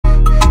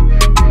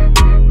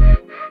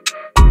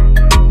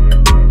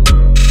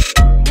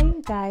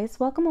guys,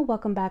 welcome or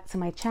welcome back to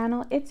my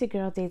channel. It's your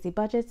girl Daisy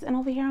Budgets, and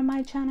over here on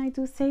my channel I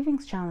do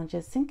savings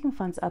challenges, sinking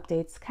funds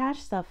updates,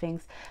 cash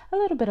stuffings, a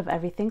little bit of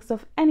everything. So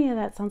if any of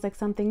that sounds like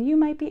something you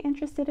might be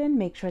interested in,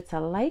 make sure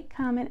to like,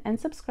 comment, and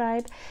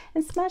subscribe,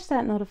 and smash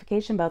that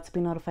notification bell to be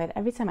notified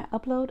every time I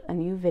upload a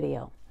new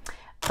video.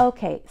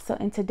 Okay, so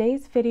in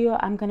today's video,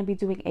 I'm going to be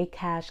doing a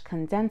cash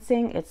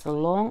condensing. It's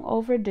long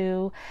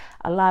overdue.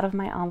 A lot of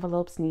my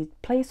envelopes need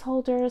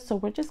placeholders, so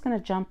we're just going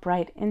to jump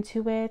right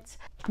into it.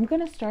 I'm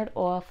going to start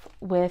off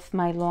with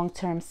my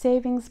long-term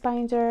savings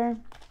binder.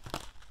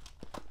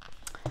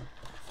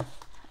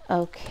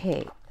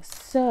 Okay,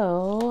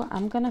 so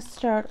I'm going to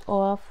start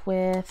off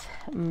with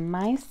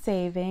my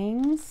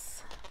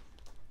savings.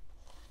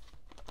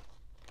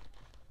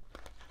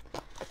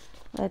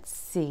 Let's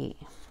see.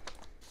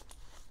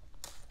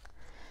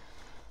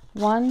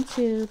 1,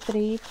 2,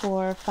 3,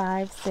 4,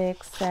 5,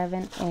 6,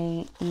 7,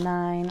 8,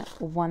 9,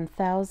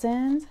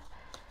 1,000.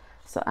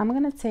 So I'm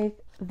going to take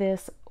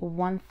this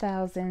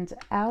 1,000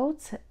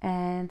 out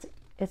and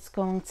it's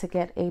going to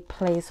get a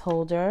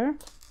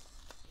placeholder.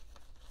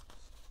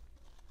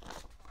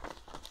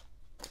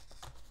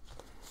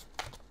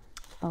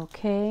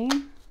 Okay.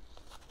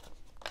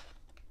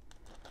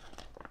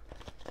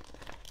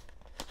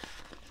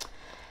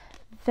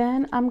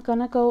 Then I'm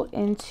gonna go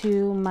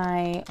into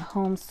my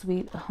home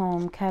sweet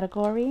home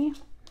category.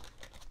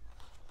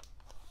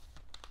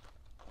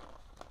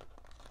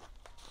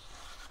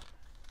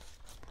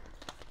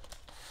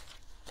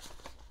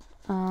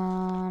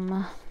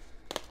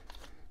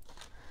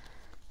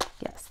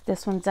 Yes,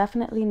 this one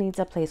definitely needs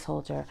a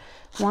placeholder.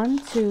 1,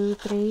 2,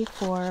 3,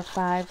 4,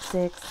 5,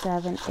 6,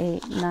 7,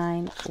 8,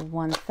 9,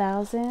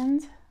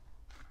 1,000.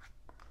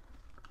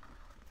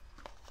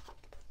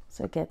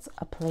 So it gets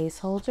a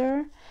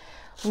placeholder.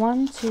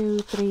 1, 2,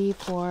 3,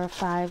 4,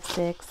 5,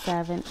 6,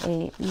 7,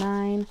 8,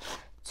 9,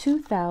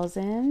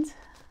 2,000.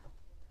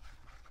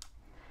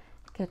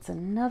 Gets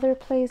another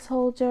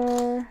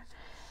placeholder.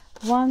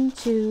 1,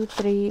 2,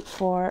 3,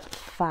 4,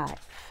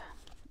 5.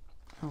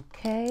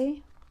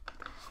 Okay.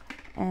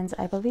 And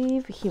I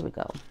believe, here we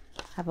go.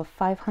 I have a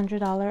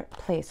 $500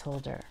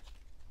 placeholder.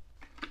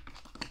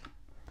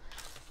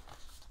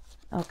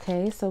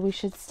 Okay, so we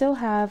should still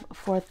have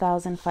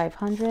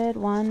 4,500.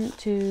 1,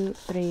 2,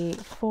 3,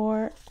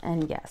 4,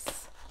 and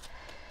yes,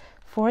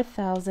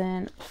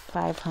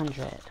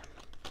 4,500.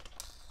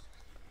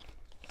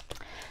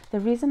 The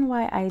reason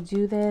why I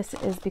do this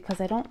is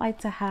because I don't like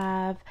to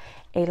have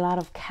a lot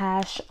of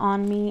cash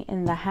on me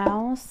in the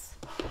house.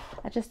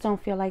 I just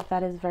don't feel like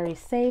that is very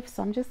safe.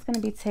 So I'm just going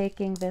to be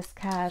taking this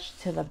cash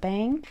to the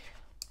bank.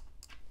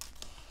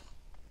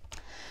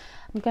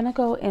 I'm going to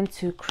go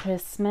into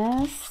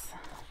Christmas.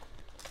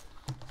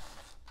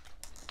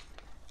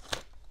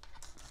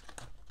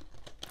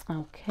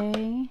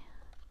 Okay,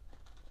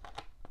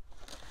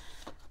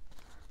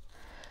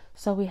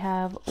 so we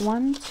have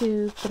 1,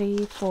 2,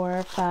 3,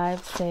 4,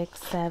 5, 6,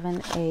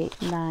 7,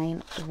 8,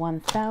 9,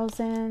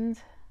 1,000.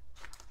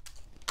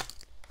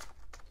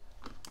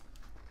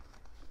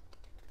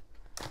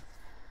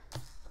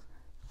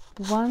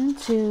 One,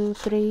 2,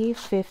 3,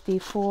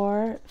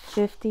 54,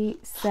 50,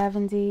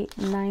 70,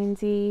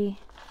 90.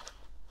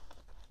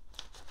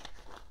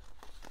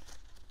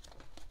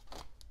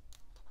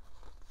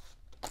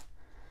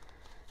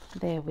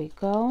 There we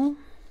go.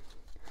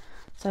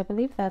 So I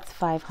believe that's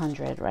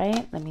 500,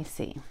 right? Let me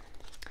see.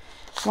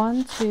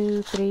 1,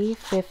 2, 3,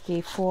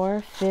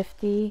 54,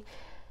 50,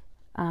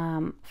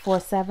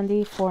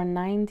 470,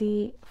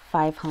 490,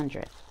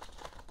 500.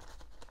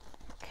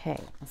 Okay,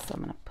 so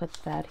I'm going to put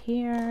that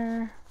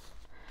here,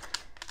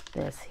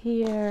 this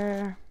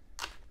here,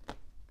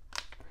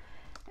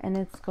 and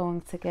it's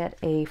going to get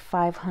a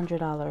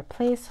 $500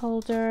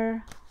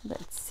 placeholder.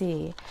 Let's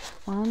see.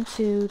 1,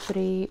 2,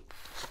 3,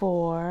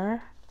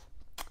 4.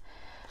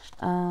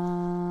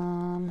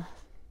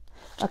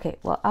 Okay,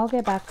 well, I'll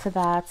get back to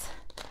that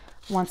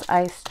once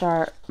I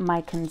start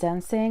my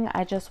condensing.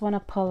 I just want to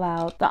pull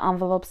out the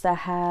envelopes that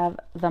have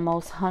the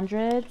most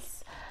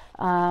hundreds,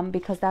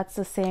 because that's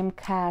the same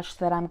cash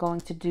that I'm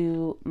going to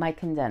do my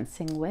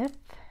condensing with.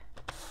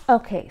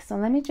 Okay, so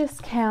let me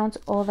just count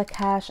all the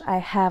cash I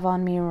have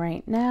on me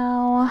right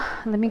now.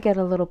 Let me get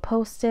a little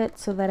post-it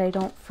so that I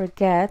don't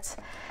forget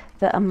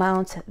the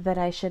amount that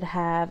I should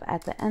have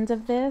at the end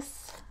of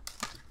this.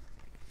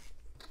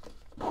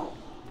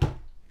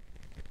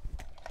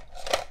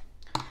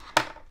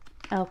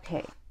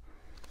 Okay,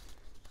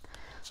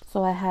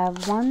 so I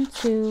have 1,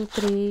 2,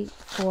 3,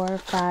 4,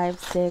 5,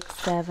 6,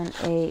 7,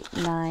 8,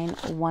 9,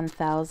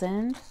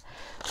 1,000.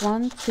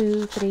 1,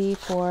 2, 3,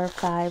 4,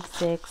 5,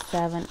 6,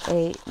 7,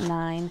 8,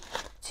 9,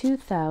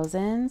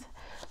 2,000.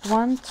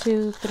 1,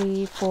 2,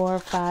 3, 4,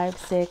 5,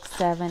 6,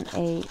 7,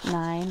 8,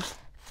 9,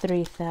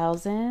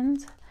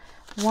 3,000.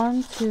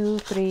 1, 2,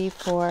 3,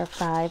 4,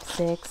 5,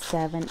 6,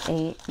 7,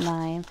 8,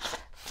 9,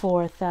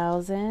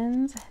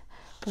 4,000.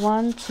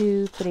 1,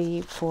 2, 3,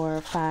 4,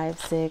 5,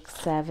 6,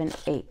 7,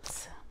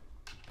 8.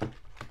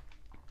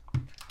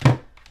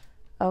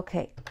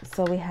 Okay,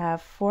 so we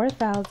have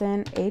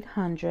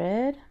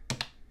 4,800.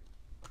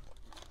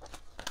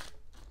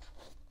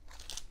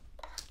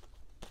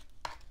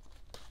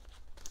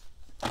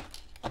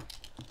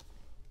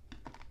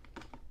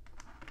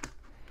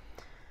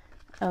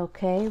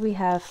 Okay, we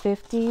have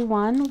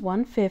 51,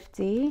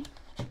 150.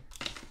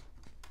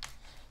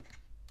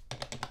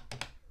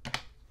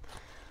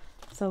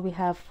 So we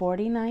have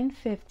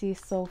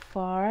 49.50 so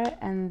far,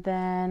 and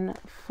then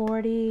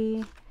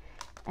 40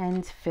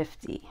 and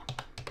 50.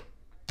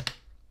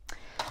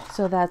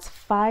 So that's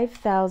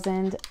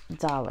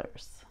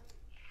 $5,000.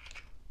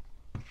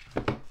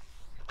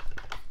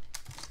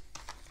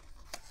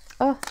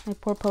 Oh, my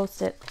poor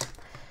Post-it.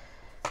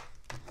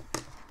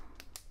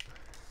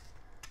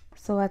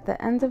 So at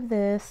the end of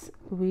this,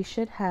 we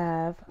should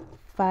have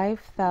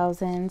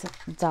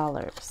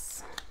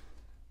 $5,000.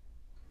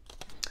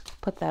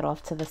 Put that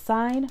off to the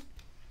side.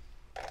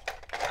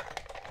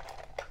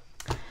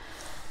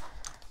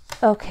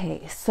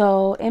 Okay,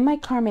 so in my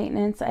car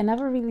maintenance, I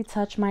never really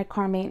touch my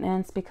car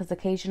maintenance because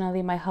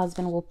occasionally my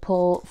husband will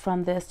pull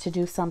from this to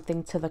do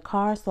something to the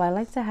car. So I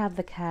like to have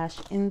the cash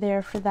in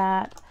there for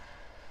that.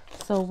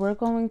 So we're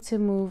going to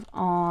move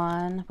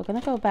on. We're going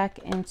to go back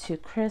into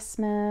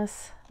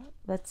Christmas.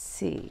 Let's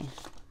see.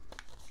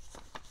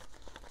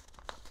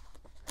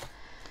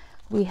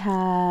 We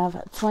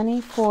have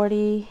 20,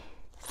 40,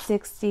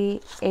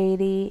 60,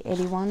 80,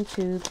 81,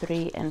 2,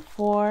 3, and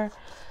 4.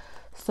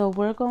 So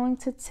we're going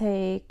to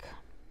take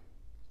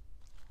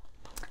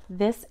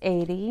this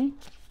 80.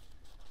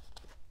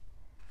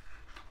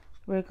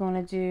 We're going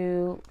to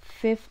do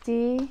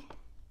 50,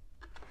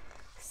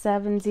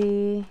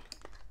 70,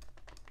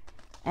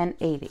 and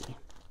 80.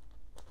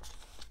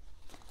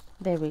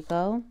 There we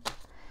go.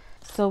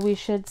 So we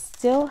should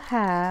still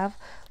have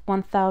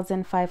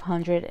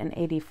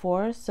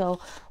 1,584. So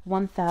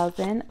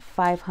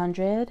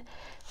 1,500,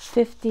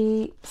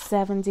 50,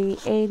 70,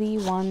 80,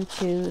 1,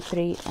 2,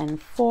 3, and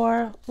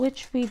 4,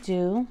 which we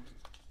do.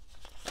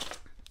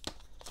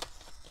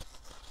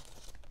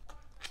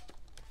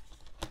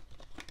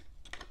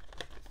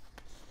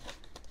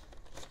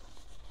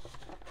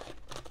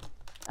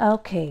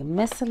 Okay,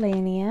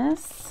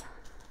 miscellaneous.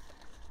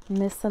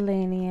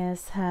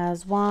 Miscellaneous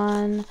has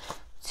 1,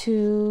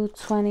 2,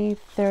 20,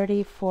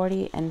 30,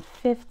 40, and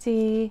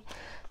 50.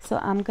 So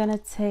I'm gonna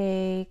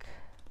take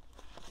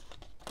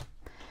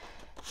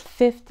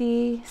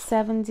 50,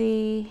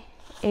 70,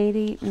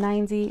 80,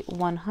 90,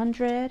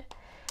 100,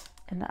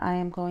 and I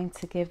am going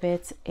to give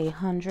it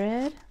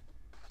 100.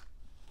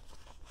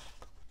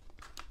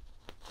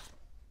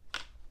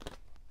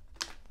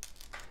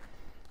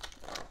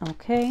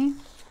 Okay.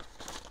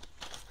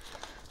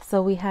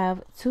 So we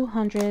have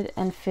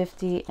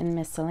 250 in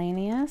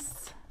miscellaneous.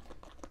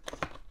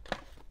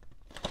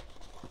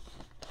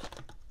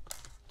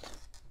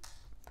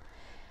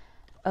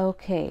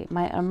 Okay,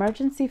 my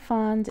emergency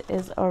fund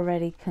is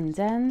already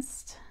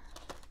condensed.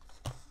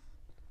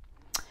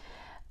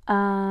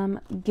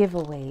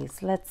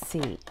 Giveaways, let's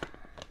see.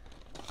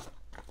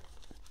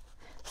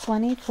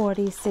 20,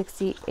 40,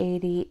 60,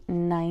 80,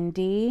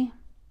 90.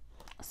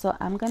 So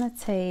I'm gonna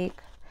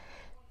take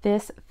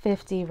this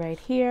 50 right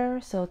here,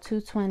 so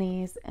 2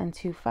 20s and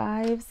 2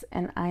 5s,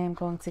 and I am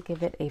going to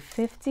give it a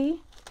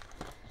 50.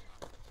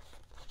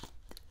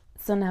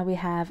 So now we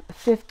have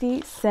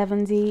 50,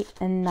 70,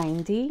 and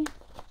 90.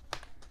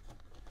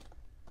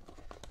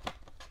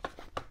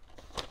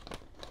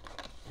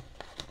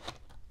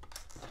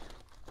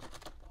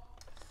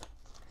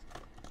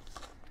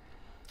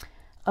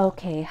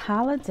 Okay,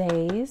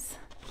 holidays.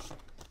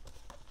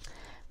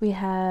 We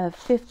have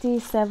 50,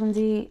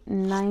 70,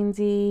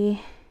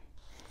 90,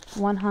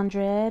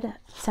 100,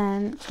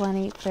 10,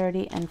 20,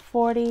 30, and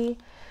 40.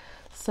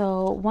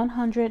 So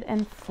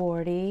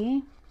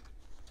 140.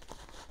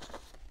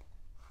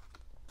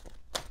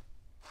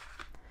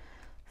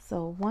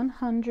 So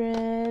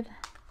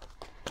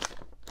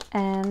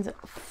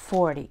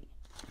 140.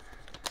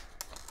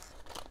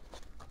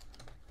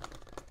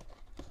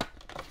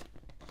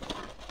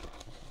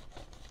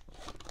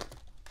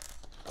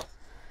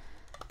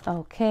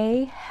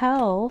 Okay,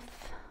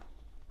 health.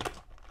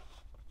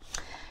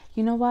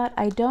 You know what?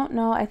 I don't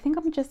know. I think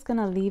I'm just going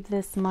to leave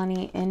this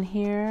money in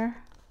here.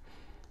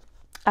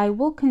 I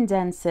will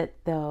condense it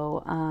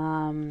though.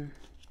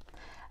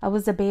 I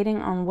was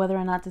debating on whether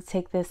or not to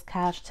take this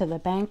cash to the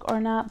bank or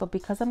not, but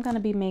because I'm going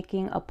to be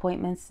making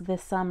appointments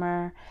this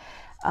summer,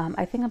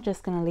 I think I'm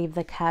just going to leave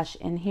the cash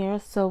in here.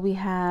 So we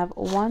have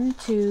 1,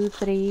 2,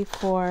 3,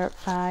 4,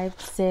 5,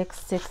 6,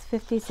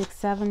 650,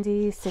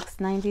 670,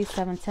 690,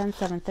 710,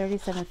 730,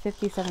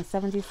 750,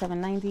 770,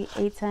 790,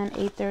 810,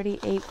 830,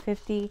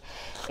 850,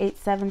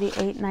 870,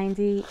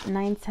 890,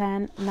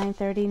 910,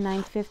 930,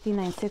 950,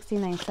 960,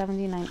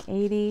 970,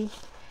 980,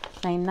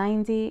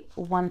 990,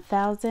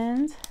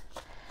 1000.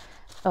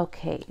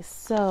 Okay,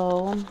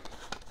 so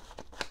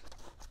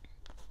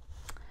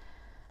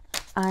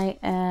I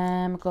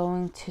am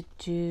going to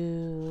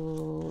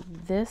do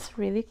this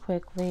really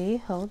quickly.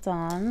 Hold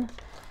on.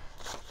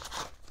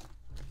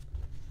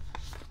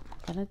 I'm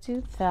gonna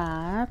do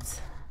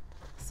that.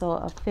 So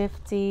a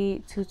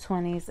 50, 2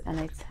 20s,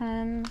 and a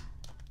 10.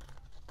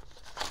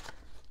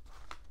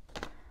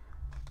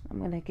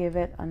 I'm gonna give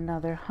it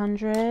another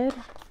 100.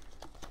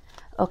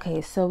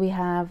 Okay, so we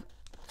have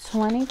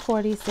 20,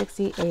 40,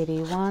 60,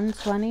 81,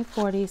 20,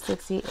 40,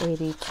 60,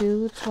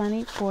 82,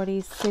 20,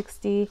 40,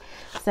 60,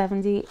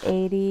 70,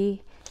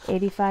 80,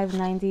 85,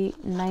 90,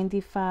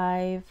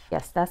 95.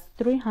 Yes, that's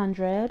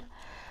 300.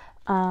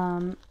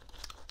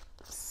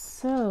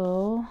 So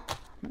I'm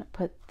going to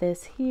put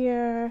this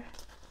here,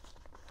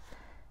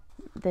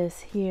 and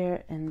this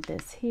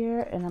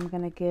here, and I'm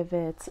going to give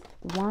it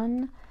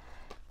 1,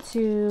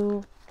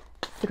 2,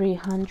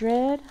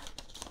 300.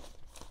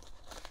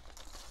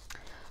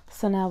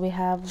 So now we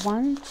have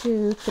 1,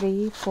 2,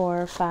 3,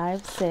 4,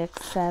 5,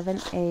 6,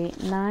 7,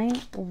 8,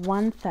 9,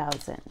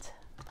 1,000.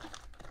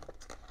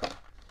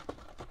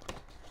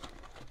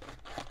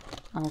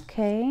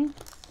 Okay.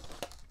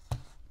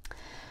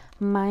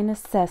 My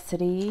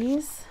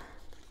necessities,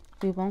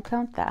 we won't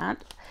count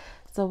that.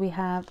 So we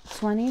have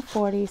 20,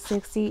 40,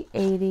 60,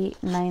 80,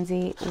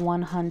 90,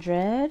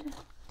 100,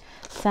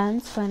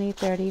 10, 20,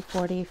 30,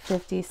 40,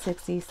 50,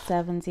 60,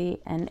 70,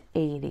 and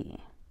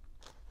 80.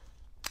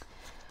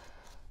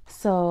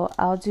 So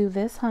I'll do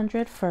this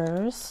 100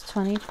 first.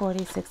 20,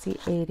 40, 60,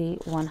 80,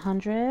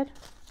 100.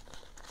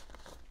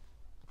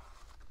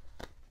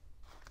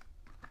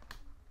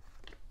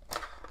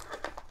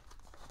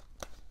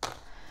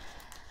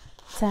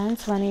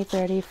 $10, 20,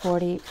 30,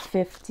 40,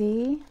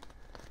 50.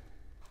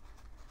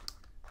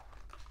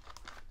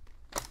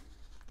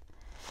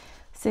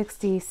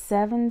 60,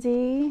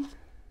 70.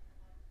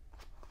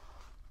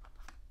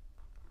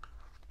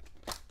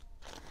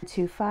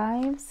 2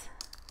 5s.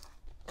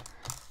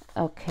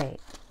 Okay,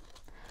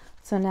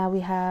 so now we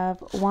have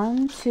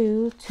 1,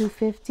 2,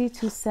 250,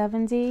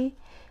 270,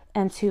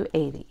 and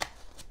 280.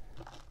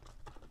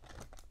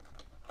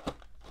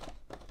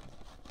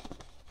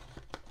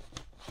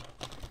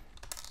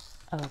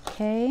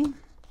 Okay,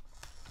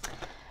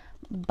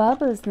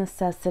 Bubba's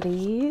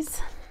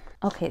necessities.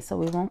 Okay, so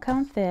we won't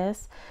count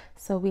this.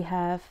 So we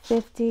have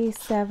 50,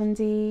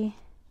 70.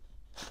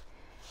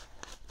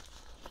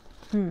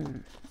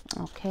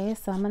 Okay,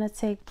 so I'm going to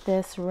take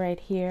this right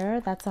here.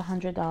 That's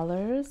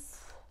 $100.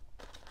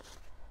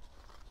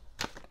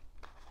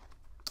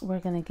 We're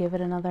going to give it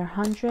another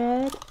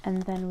 100.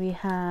 And then we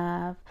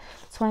have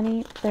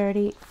 20,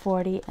 30,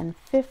 40, and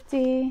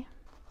 50.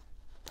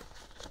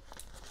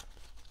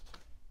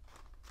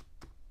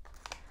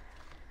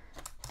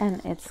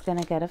 And it's going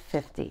to get a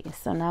 50.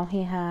 So now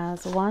he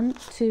has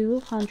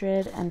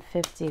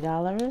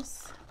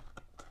 $250.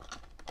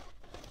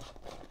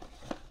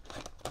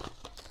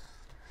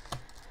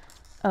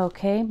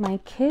 Okay, my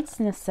kids'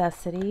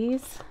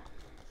 necessities.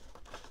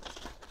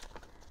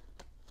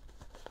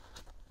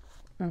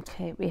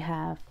 Okay, we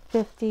have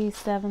 50,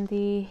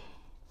 70,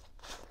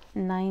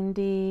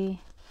 90,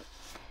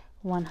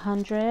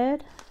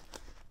 100.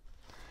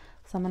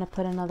 So I'm going to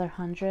put another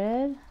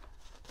 100.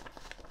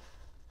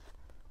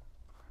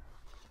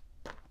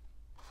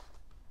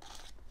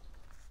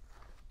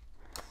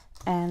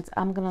 And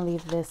I'm going to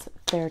leave this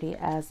 30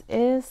 as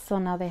is. So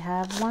now they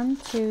have 1,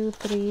 2,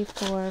 3,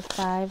 4,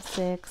 5,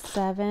 6,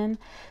 7,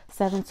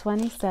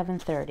 720,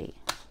 730.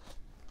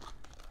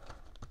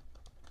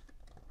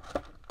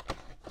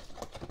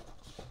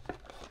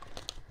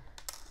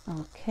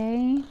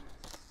 Okay.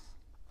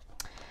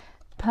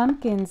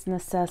 Pumpkin's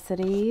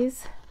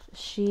necessities.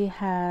 She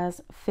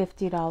has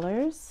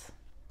 $50.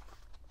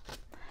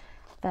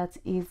 That's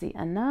easy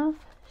enough.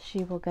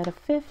 She will get a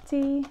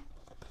 50.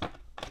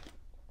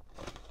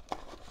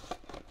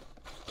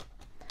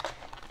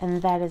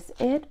 And that is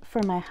it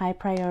for my high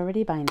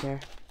priority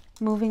binder.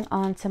 Moving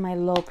on to my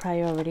low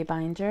priority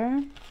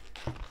binder.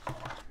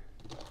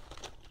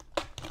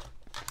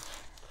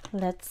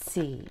 Let's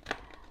see.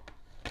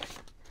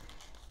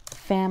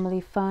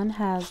 Family Fun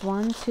has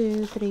 1,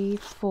 2, 3,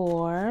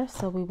 4.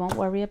 So we won't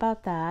worry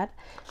about that.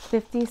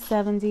 50,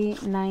 70,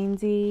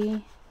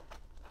 90,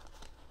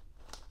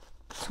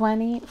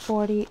 20,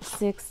 40,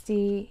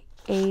 60,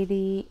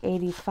 80,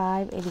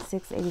 85,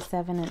 86,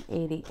 87, and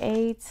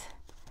 88.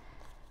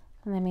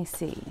 Let me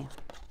see.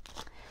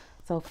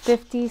 So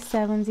 50,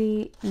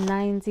 70,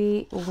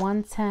 90,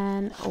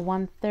 110,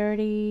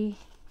 130,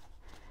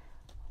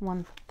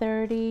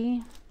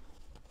 130.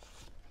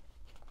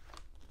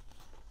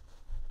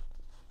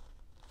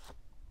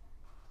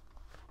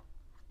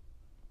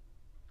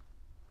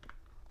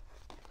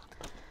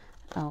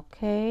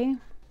 Okay.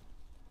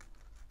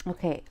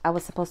 Okay, I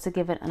was supposed to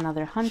give it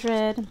another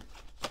 100.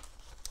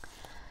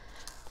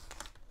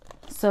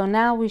 So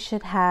now we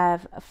should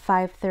have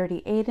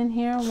 538 in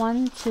here.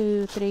 1,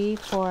 2, 3,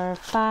 4,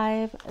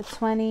 5,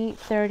 20,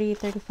 30,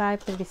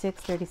 35,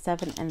 36,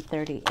 37, and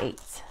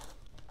 38.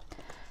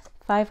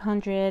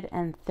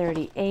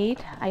 538.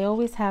 I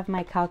always have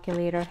my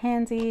calculator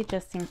handy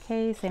just in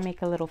case I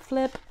make a little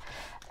flip.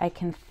 I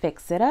can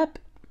fix it up.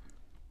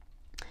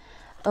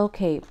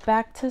 Okay,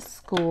 back to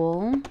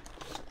school.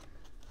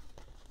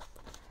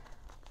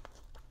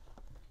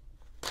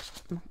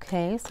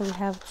 Okay, so we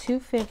have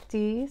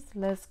 250s.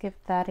 Let's give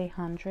that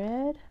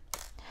 100.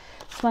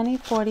 20,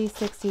 40,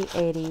 60,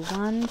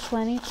 81,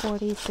 20,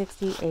 40,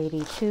 60,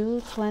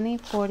 82, 20,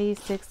 40,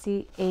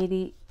 60,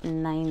 80,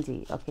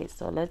 90. Okay,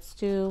 so let's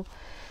do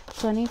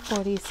 20,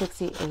 40,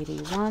 60, 80.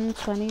 1,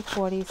 20,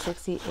 40,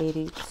 60,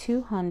 80,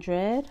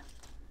 200.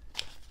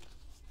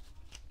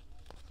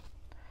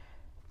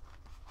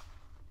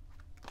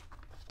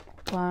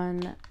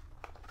 One,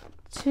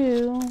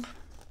 two.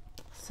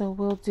 So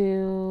we'll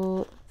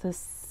do the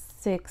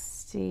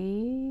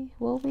 60,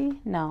 will we?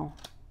 No,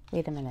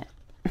 wait a minute.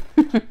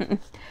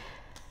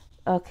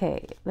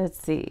 Okay,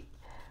 let's see.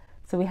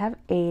 So we have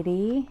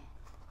 80.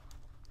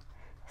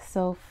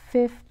 So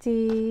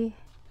 50,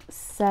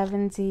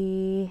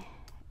 70,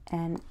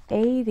 and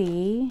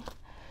 80.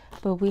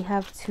 But we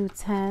have two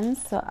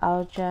 10s, so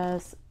I'll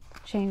just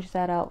change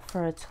that out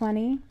for a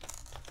 20.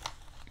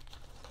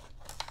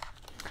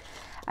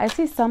 I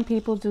see some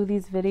people do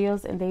these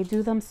videos and they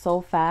do them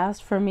so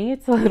fast. For me,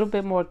 it's a little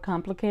bit more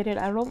complicated.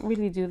 I don't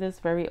really do this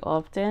very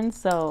often,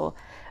 so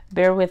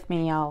bear with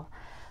me, y'all.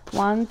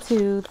 1,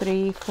 2,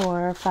 3,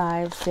 4,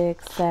 5,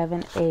 6,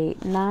 7,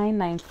 8, 9,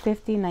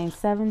 950,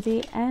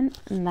 970, and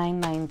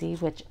 990,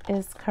 which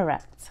is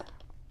correct.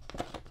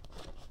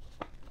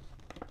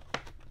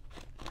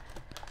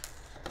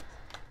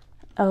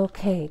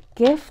 Okay,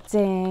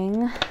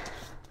 gifting.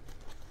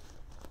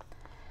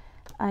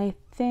 I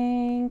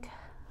think,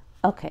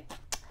 okay,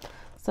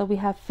 so we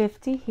have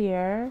 50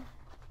 here.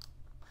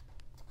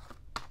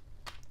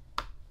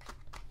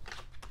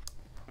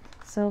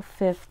 So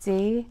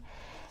 50.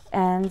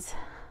 And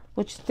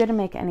which didn't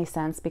make any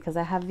sense because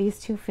I have these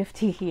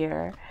 250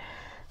 here.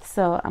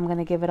 So I'm going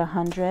to give it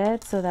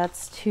 100. So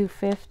that's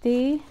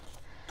 250,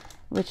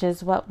 which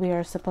is what we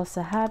are supposed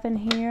to have in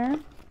here.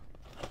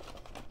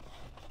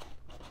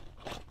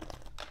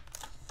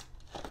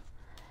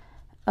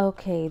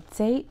 Okay,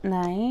 date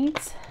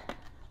night.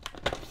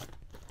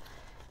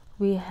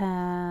 We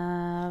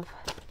have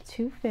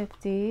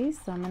 250.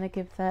 So I'm going to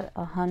give that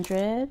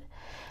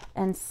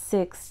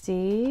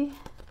 160.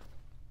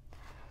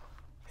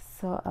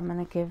 So I'm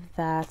going to give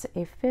that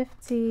a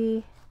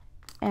 50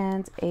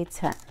 and a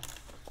 10.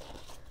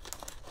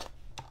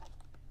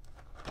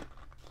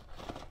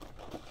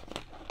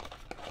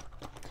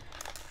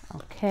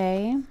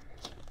 Okay.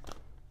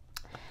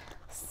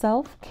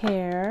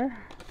 Self-care.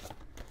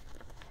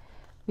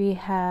 We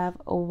have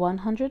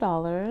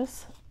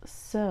 $100.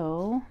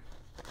 So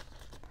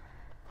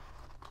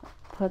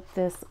put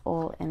this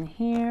all in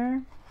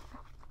here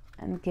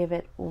and give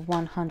it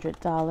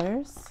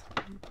 $100.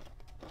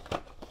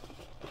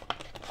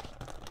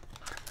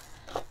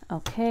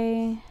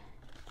 Okay.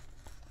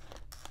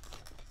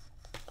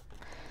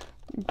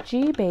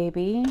 G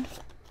baby.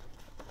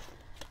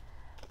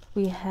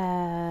 We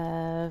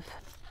have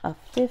a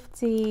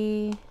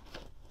 50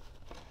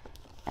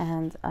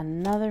 and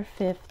another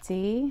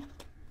 50.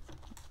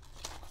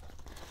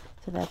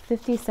 So that's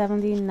 50,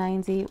 70,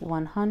 90,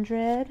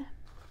 100.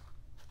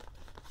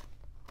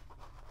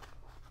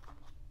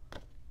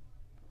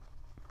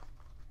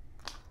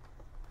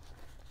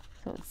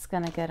 So it's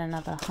going to get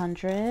another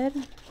 100.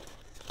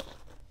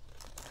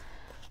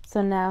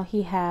 So now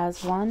he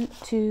has 1,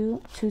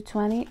 2,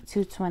 220,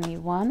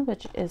 221,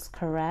 which is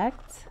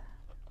correct.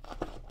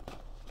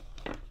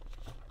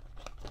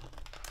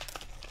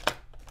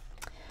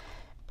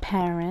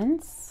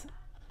 Parents,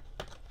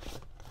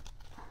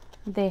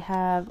 they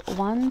have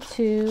 1,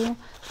 2,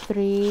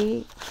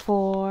 3,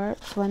 4,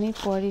 20,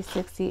 40,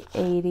 60,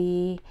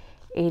 80,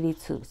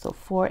 82. So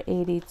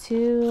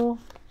 482.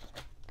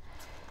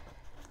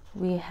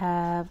 We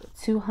have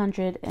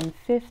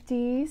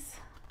 250s.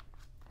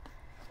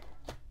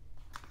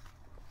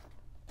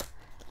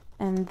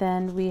 And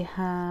then we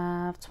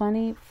have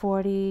 20,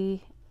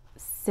 40,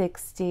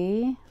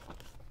 60.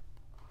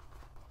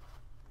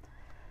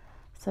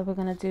 So we're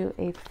going to do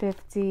a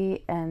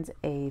 50 and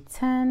a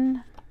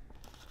 10.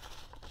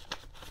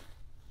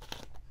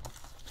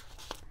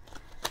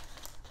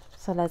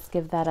 So let's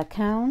give that a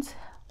count.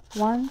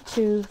 1,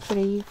 2,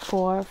 3,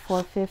 4,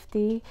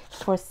 450,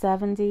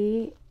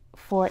 470,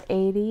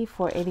 480,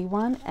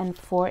 481, and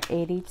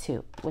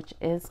 482, which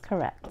is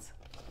correct.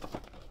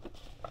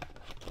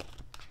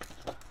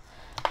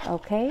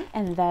 Okay,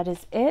 and that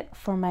is it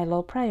for my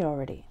low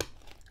priority.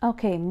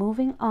 Okay,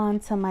 moving on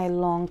to my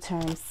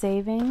long-term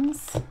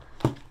savings.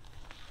 I'm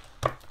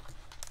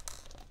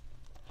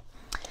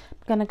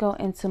gonna go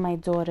into my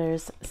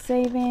daughter's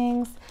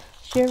savings.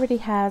 She already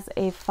has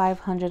a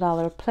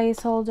 $500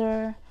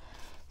 placeholder.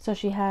 So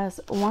she has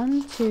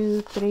 1,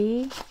 2,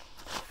 3,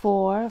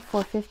 4,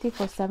 450,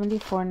 470,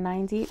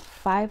 490,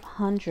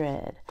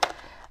 500.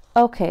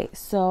 Okay,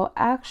 so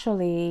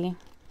actually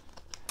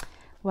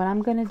what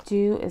I'm going to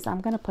do is I'm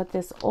going to put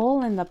this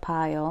all in the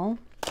pile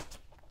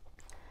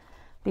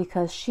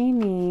because she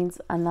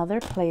needs another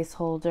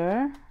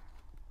placeholder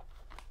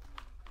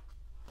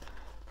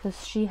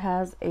because she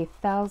has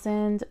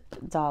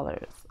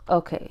 $1,000.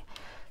 Okay,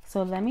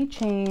 so let me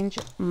change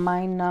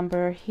my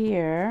number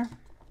here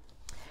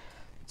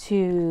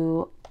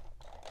to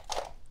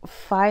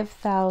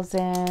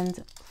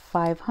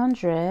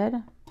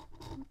 5,500.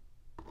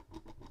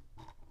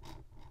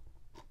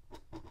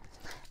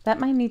 That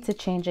might need to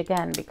change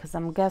again because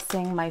I'm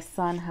guessing my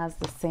son has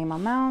the same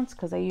amount,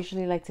 because I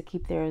usually like to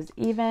keep theirs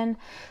even.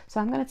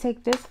 So I'm going to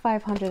take this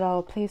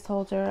 $500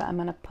 placeholder. I'm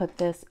going to put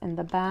this in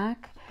the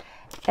back,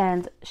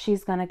 and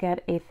she's going to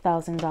get a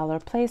 $1,000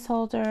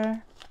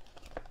 placeholder.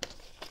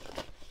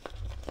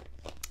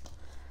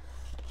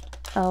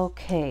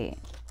 Okay.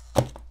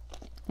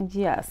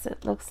 Yes,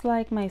 it looks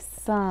like my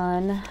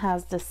son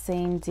has the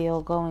same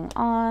deal going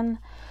on.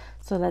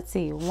 So let's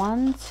see,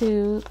 1,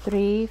 2,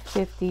 3,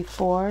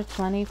 54,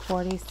 20,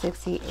 40,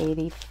 60,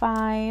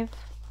 85.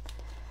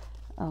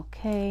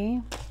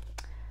 Okay.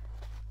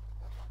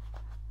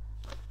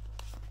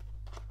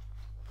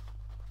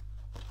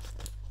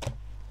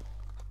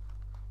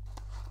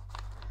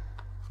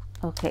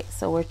 Okay,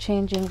 so we're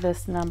changing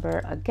this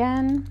number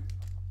again.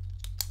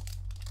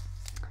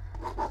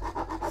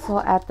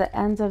 So at the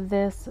end of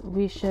this,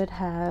 we should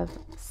have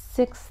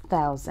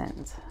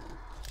 6,000.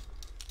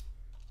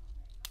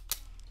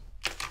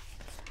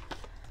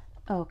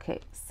 Okay,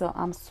 so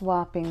I'm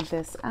swapping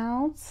this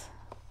out.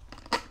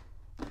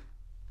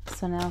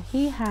 So now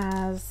he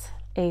has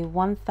a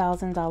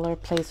 $1,000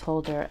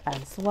 placeholder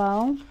as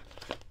well.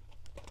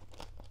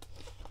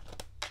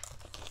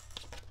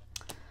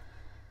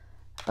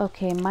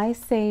 Okay, my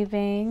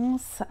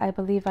savings, I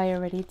believe I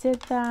already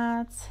did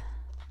that.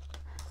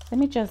 Let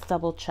me just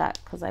double check,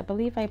 because I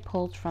believe I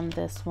pulled from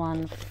this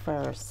one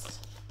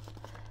first.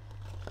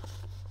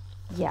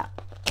 Yeah,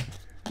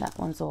 that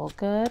one's all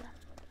good.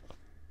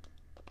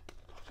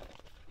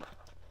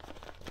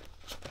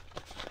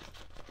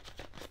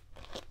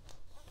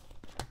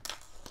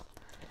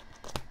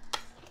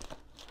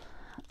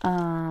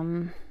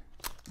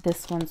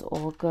 This one's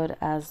all good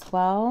as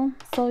well.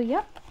 So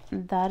yep,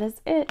 that is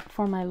it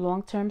for my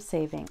long-term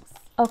savings.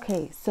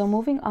 Okay, so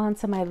moving on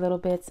to my little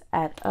bits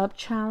add up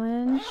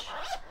challenge.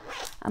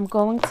 I'm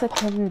going to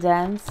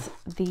condense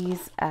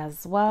these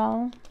as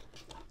well.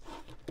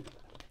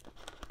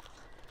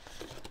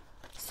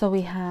 So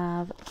we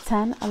have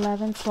 10,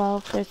 11,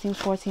 12, 13,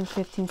 14,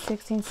 15,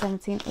 16,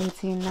 17,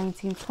 18,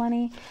 19,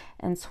 20,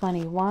 and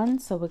 21.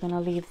 So we're going to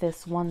leave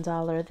this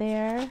 $1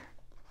 there.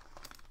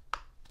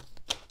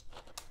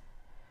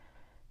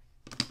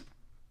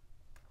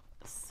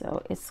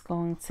 So it's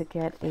going to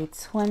get a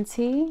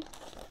 20.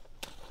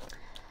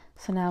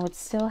 So now it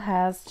still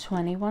has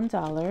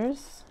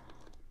 $21.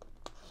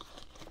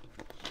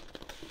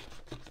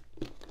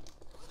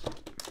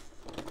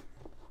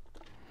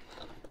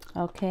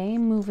 Okay,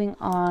 moving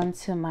on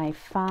to my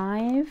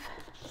 5.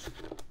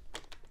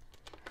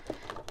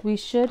 We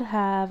should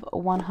have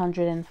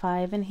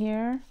 105 in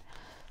here.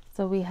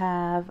 So we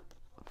have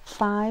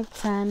 5,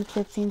 10,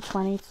 15,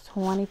 20,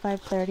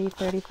 25, 30,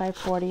 35,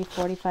 40,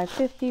 45,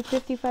 50,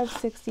 55,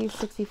 60,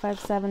 65,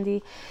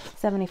 70,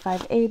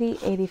 75, 80,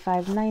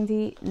 85,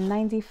 90,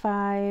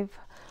 95,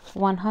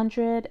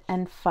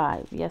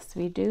 105. Yes,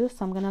 we do.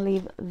 So I'm going to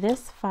leave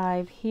this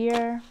 5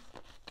 here.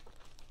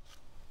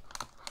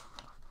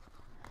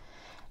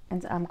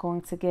 And I'm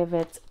going to give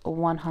it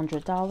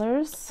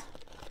 $100.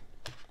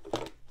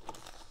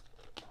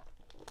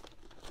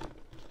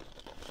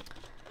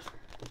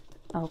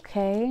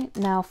 Okay,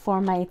 now for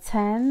my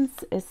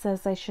 10s, it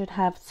says I should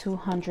have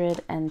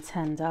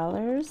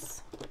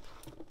 $210.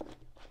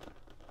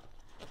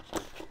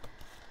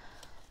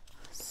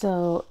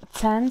 So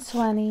 10,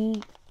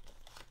 20,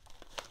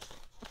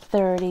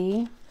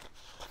 30,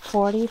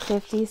 40,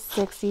 50,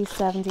 60,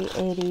 70,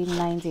 80,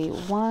 90,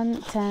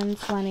 1, 10,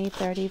 20,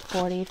 30,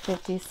 40,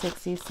 50,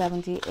 60,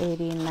 70,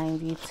 80,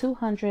 90,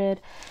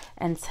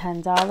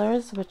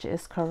 $210, which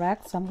is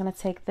correct. So I'm going to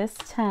take this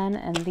 10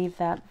 and leave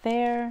that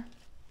there.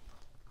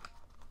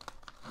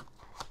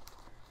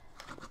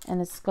 And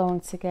it's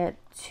going to get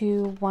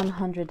 2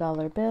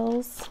 $100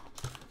 bills.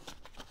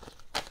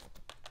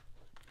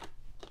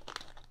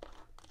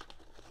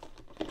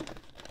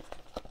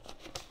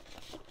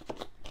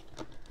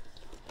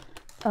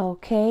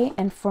 Okay,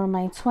 and for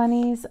my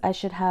 20s, I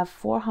should have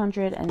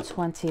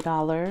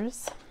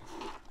 $420.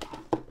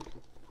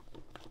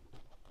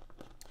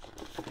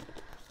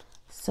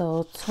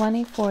 So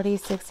 20, 40,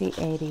 60,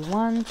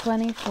 81,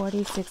 20,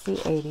 40, 60,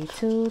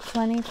 82,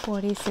 20,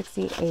 40,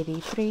 60,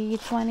 83,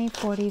 20,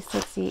 40,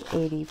 60,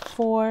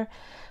 84,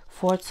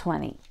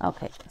 420.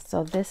 Okay,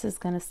 so this is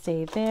going to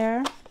stay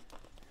there.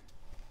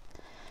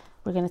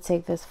 We're going to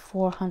take this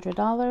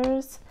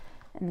 $400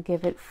 and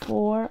give it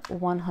 4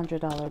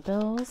 $100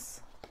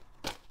 bills.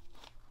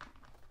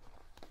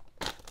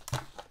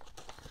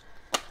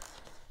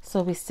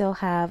 So we still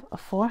have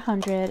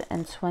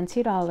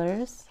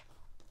 $420.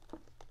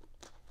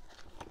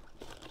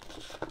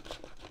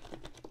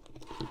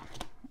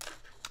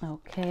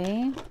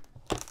 Okay.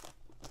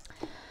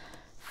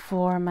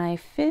 For my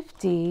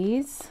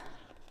 50s,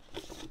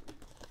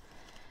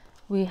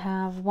 we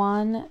have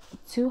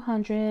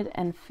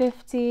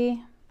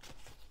 250.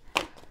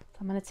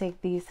 I'm going to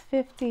take these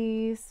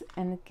 50s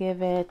and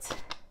give it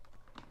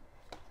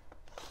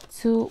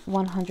 2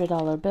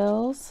 $100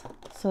 bills.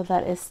 So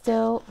that is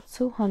still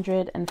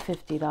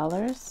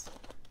 $250.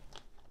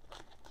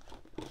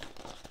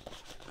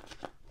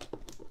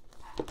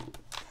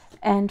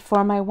 And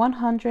for my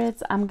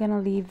 100s, I'm gonna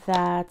leave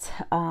that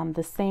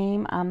the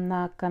same. I'm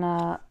not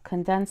gonna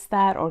condense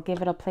that or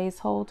give it a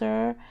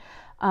placeholder.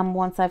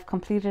 Once I've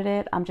completed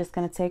it, I'm just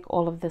gonna take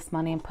all of this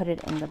money and put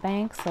it in the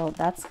bank. So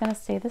that's gonna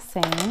stay the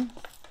same.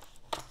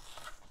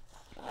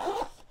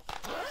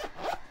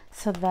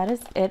 So that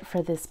is it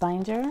for this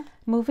binder.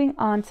 Moving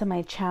on to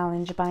my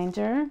challenge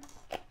binder.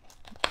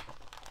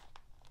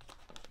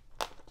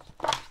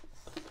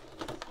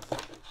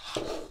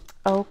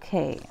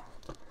 Okay.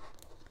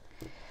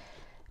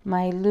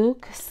 My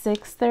Luke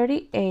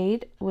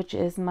 638, which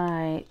is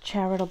my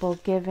charitable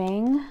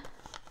giving.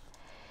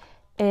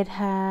 It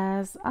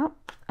has,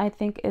 I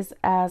think, is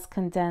as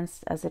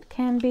condensed as it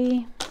can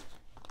be.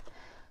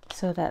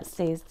 So that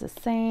stays the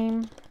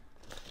same.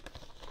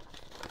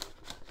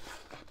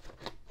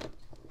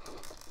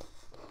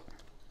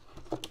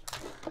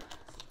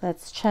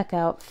 Let's check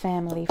out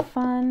Family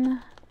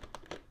Fun.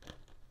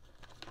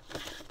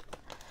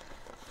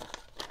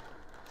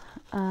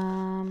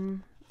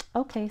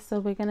 Okay, so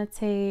we're gonna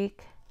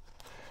take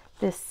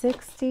this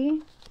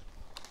 60.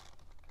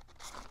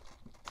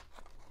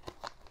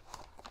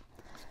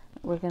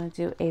 We're gonna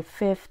do a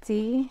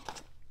 50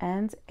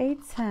 and a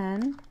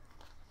 10.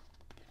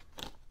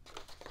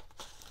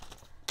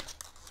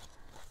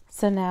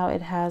 So now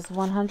it has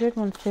 100,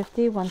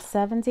 150,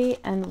 170,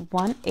 and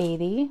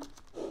 180.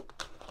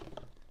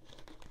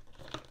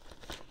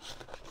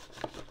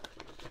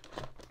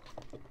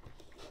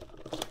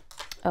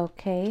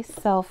 Okay,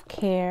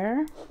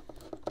 self-care.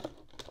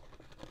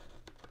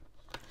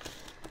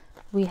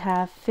 We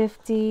have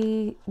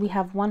 50, we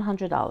have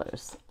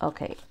 $100.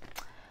 Okay,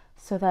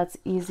 so that's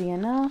easy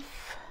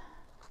enough.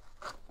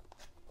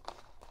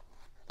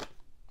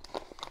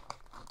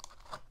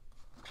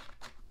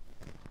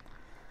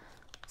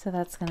 So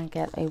that's gonna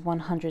get a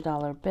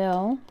 $100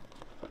 bill.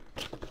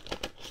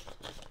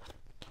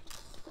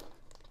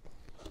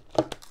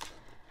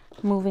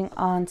 Moving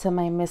on to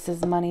my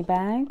Mrs.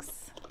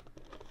 Moneybags.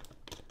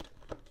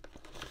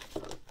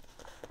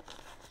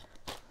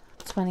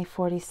 20,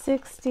 40,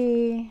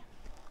 60.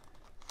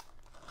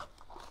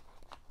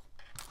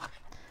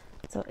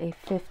 So a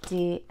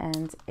 50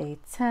 and a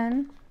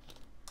 10.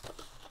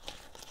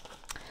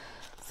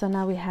 So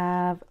now we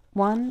have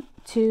 1,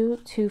 2,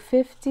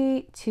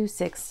 250,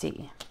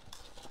 260.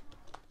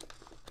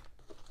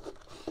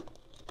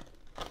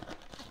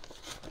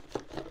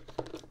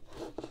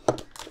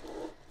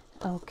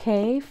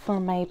 Okay,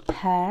 for my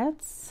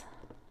pets,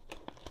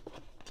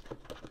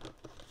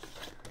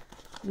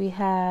 we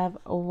have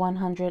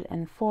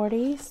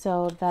 140,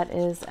 so that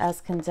is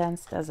as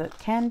condensed as it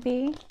can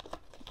be.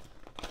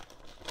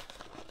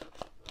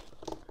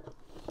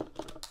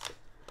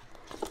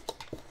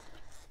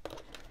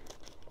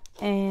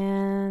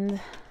 And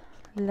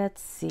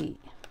let's see,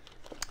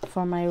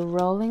 for my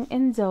rolling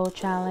in dough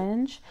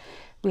challenge,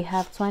 we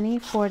have 20,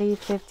 40,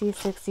 50,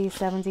 60,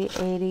 70,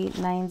 80,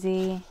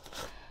 90,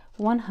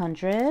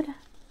 100.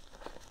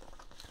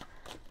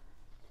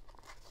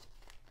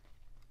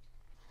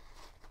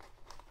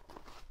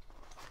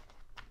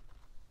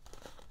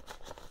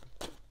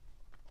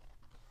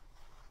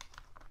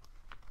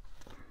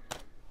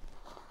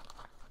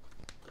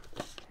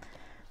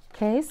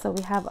 Okay, so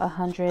we have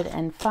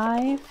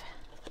 105.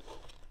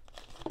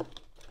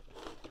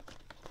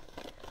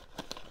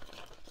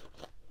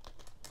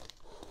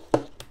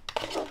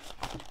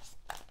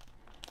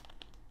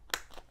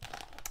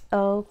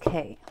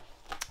 Okay,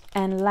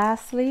 and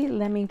lastly,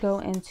 let me go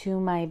into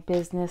my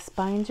business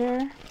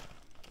binder.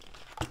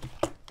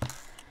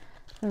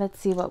 Let's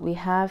see what we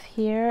have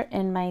here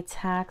in my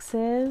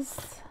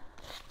taxes.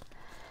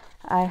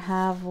 I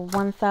have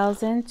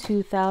 1,000,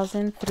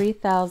 2,000,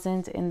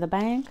 3,000 in the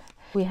bank.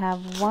 We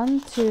have 1,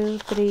 2,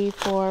 3,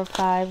 4,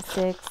 5,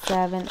 6,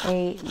 7,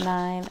 8,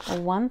 9,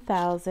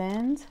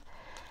 1,000.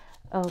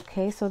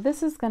 Okay, so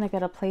this is going to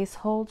get a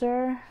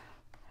placeholder.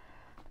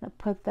 I'll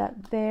put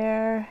that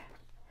there.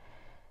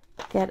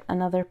 Get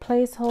another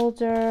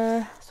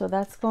placeholder. So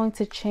that's going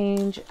to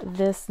change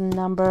this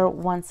number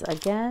once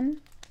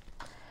again.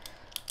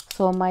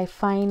 So my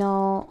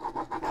final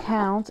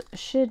count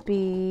should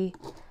be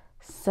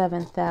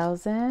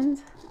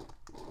 7,000.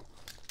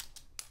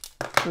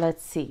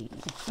 Let's see.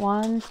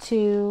 1,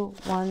 2,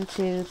 1,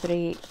 2,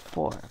 3,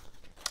 4.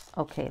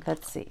 Okay,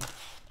 let's see.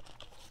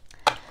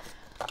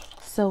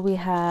 So we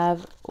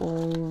have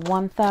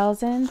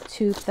 1,000,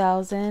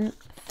 2,000,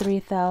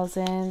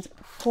 3,000,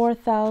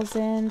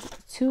 4,000,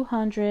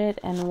 200,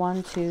 and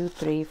 1, 2,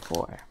 3,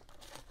 4.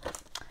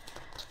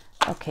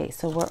 Okay,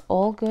 so we're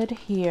all good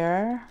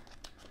here.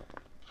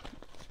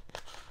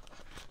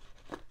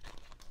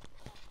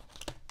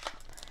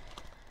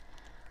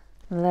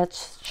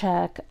 Let's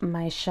check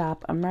my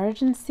shop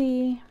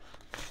emergency.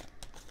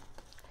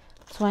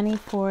 20,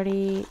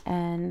 40,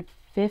 and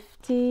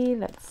 50.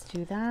 Let's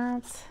do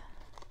that.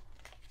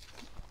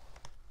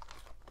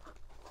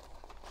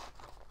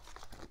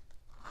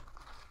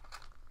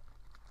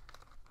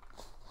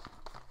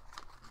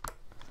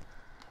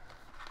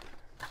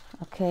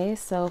 Okay,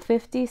 so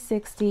 50,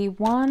 60,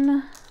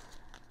 1.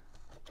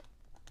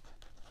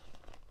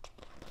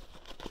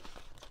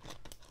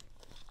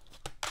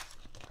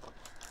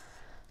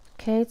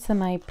 Okay, to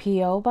my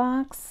P.O.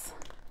 box,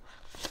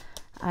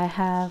 I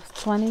have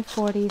 20,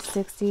 40,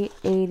 60,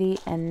 80,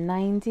 and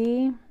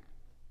 90.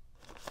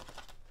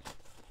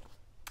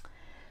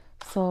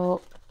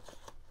 So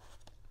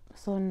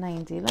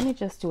 90. Let me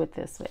just do it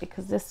this way,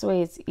 because this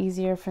way it's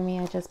easier for me.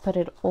 I just put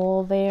it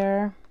all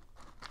there.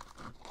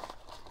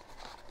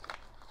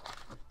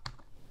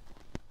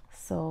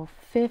 So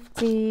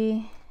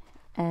 50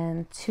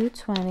 and 2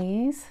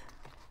 20s.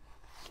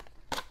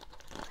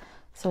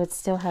 So it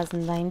still has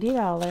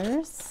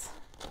 $90.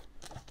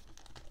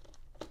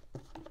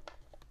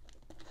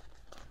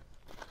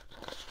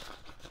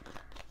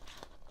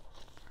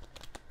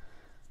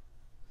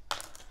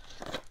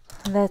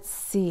 Let's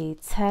see,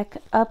 tech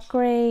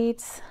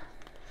upgrades,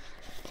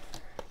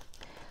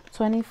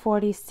 20,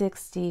 40,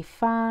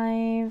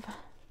 65.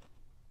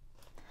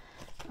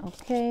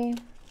 Okay.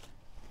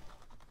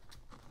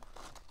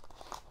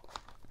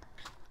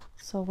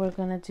 So we're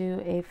gonna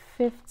do a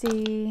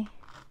 50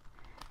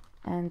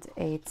 and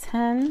a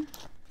 10.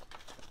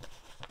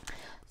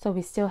 So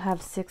we still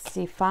have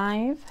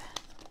 65.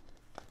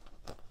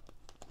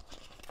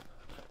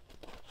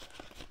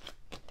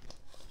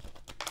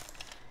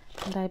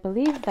 And I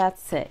believe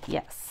that's it,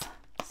 yes.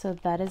 So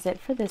that is it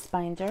for this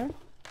binder.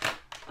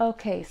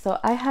 Okay, so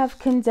I have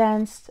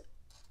condensed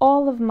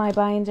all of my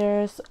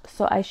binders,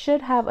 so I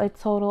should have a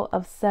total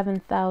of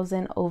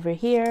 7,000 over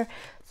here.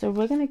 So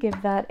we're gonna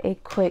give that a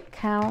quick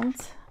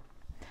count.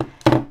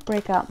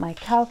 Break out my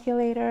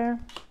calculator.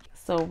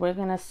 So we're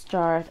gonna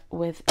start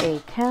with a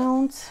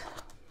count.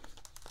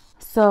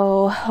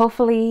 So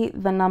hopefully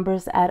the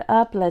numbers add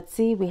up. Let's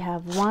see, we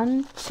have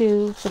 1,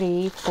 2,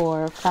 3,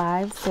 4,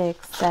 5,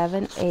 6,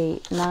 7,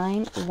 8,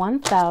 9,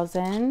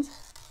 1,000.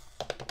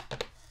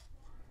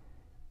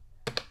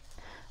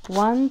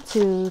 1,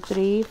 2,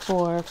 3,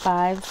 4,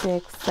 5,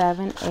 6,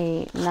 7,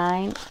 8,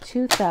 9,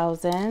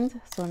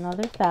 2,000. So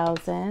another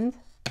 1,000.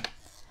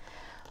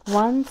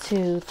 1,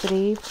 2,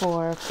 3,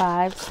 4,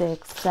 5,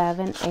 6,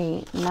 7,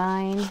 8,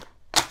 9,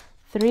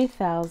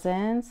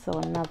 3,000. So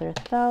another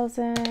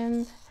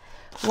 1,000.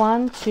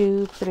 1,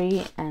 2,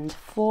 3, and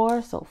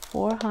 4, so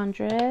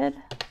 400.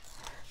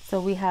 So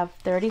we have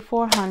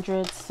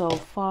 3,400 so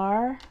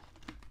far.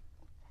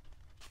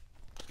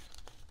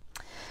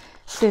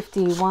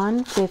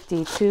 51,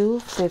 52,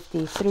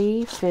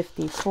 53,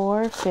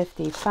 54,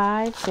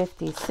 55,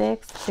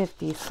 56,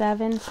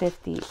 57,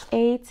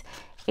 58,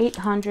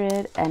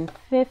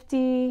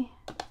 850.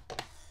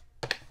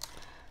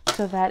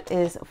 So that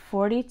is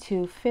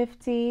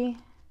 4,250.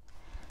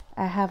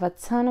 I have a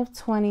ton of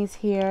 20s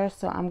here,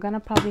 so I'm gonna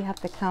probably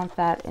have to count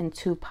that in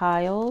 2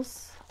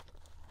 piles.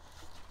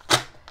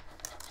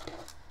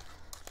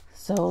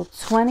 So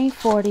 20,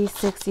 40,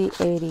 60,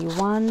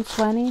 81,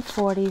 20,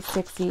 40,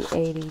 60,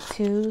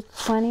 82,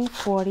 20,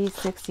 40,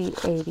 60,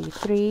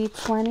 83,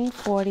 20,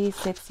 40,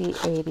 60,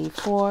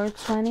 84,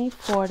 20,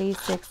 40,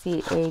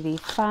 60,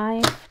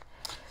 85.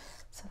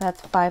 So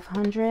that's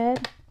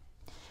 500.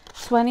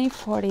 20,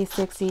 40,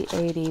 60,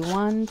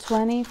 81,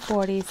 20,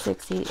 40,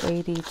 60,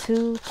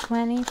 82,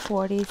 20,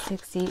 40,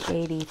 60,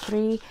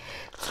 83,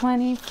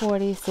 20,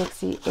 40,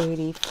 60,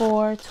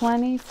 84,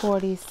 20,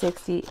 40,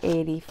 60,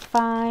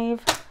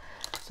 85.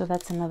 So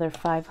that's another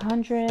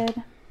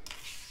 500.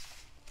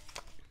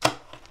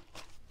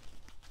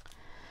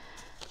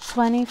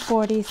 20,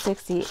 40,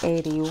 60,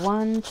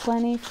 81,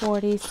 20,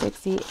 40,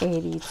 60,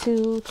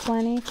 82,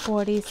 20,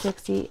 40,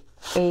 60,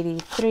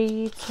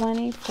 83,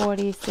 20,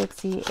 40,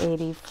 60,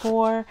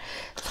 84,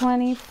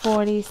 20,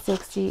 40,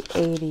 60,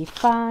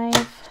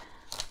 85.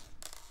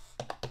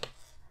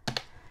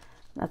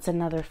 That's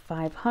another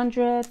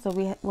 500. So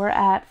we're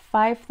at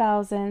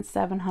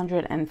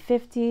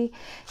 5,750.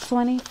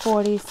 20,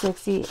 40,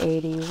 60,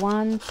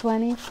 81,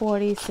 20,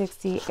 40,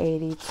 60,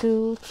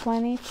 82,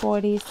 20,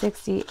 40,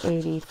 60,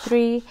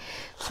 83,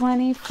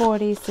 20,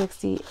 40,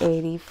 60,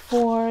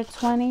 84,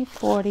 20,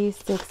 40,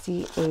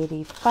 60,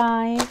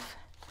 85.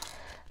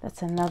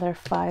 That's another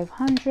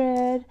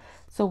 500.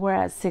 So we're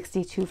at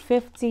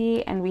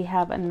 6,250, and we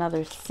have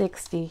another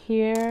 60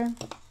 here.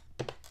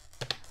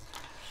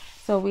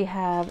 So we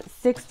have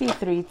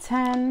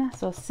 6,310,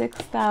 so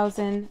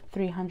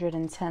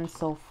 6,310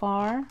 so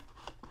far.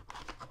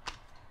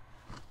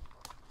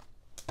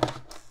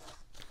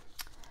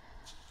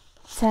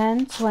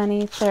 $10,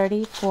 $20,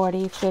 $30,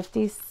 $40,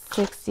 $50,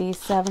 $60,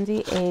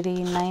 $70,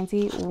 $80,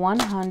 $90,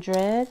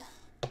 $100.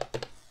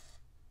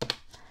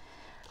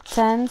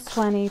 10,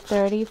 20,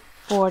 30,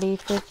 40,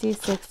 50,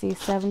 60,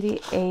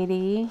 70,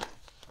 80,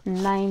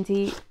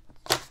 90,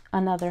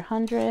 another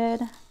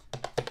 100.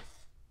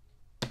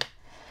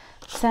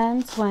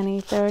 10,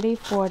 20, 30,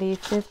 40,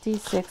 50,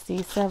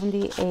 60,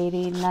 70,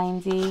 80,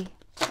 90,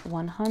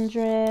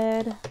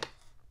 100.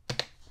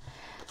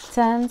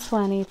 10,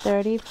 20,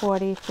 30,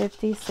 40,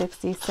 50,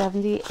 60,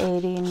 70,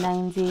 80,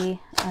 90,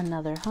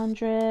 another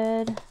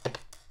 100.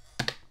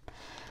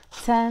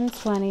 10,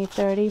 20,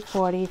 30,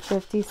 40,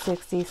 50,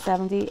 60,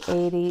 70,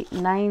 80,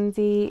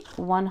 90,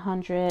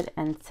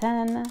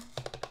 110.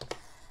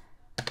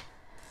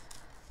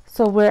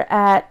 So we're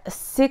at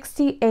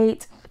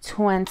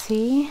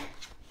 6820.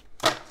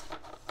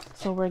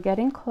 So we're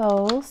getting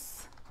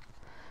close.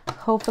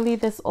 Hopefully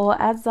this all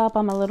adds up.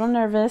 I'm a little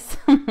nervous.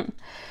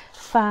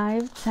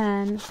 5,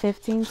 10,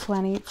 15,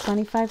 20,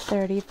 25,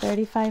 30,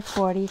 35,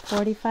 40,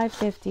 45,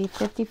 50,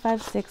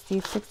 55, 60,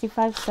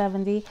 65,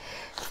 70,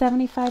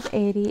 75,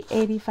 80,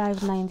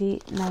 85,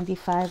 90,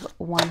 95,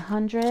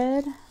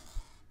 100.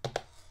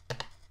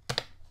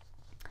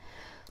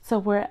 So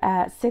we're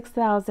at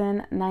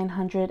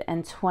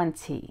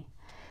 6,920.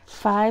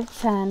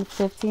 5, 10,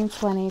 15,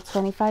 20,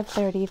 25,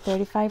 30,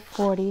 35,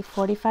 40,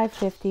 45,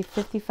 50,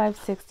 55,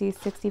 60,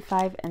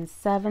 65, and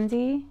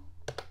 70.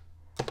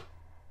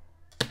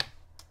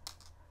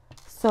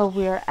 So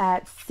we're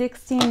at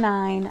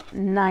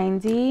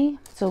 69.90.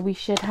 So we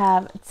should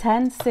have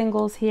 10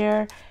 singles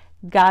here,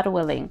 God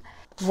willing.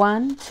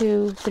 1,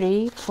 2,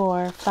 3,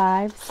 4,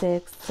 5,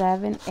 6,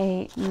 7,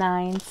 8,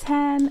 9,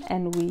 10,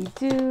 and we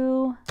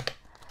do.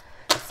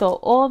 So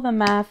all the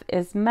math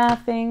is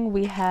mathing.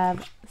 We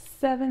have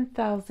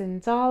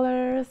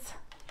 $7,000,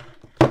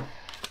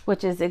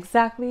 which is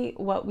exactly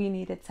what we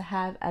needed to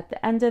have at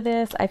the end of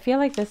this. I feel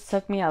like this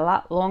took me a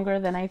lot longer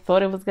than I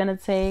thought it was going to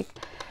take,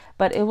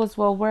 but it was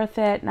well worth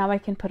it. Now I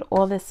can put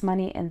all this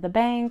money in the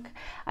bank.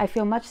 I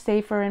feel much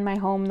safer in my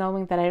home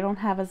knowing that I don't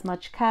have as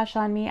much cash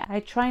on me. I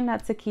try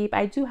not to keep,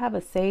 I do have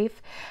a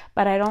safe,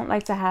 but I don't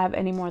like to have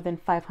any more than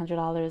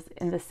 $500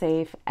 in the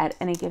safe at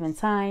any given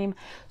time.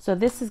 So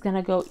this is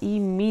gonna go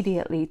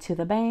immediately to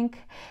the bank.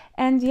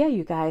 And yeah,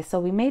 you guys,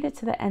 so we made it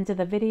to the end of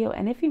the video.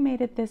 And if you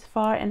made it this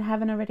far and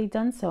haven't already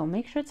done so,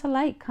 make sure to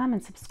like,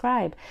 comment,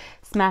 subscribe,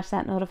 smash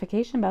that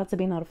notification bell to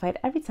be notified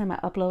every time I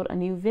upload a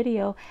new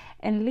video,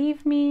 and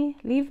leave me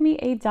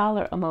a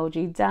dollar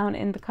emoji down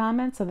in the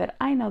comments so that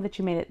I know that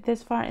you made it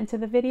this far into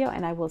the video,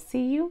 and I will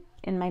see you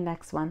in my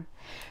next one.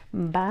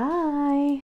 Bye.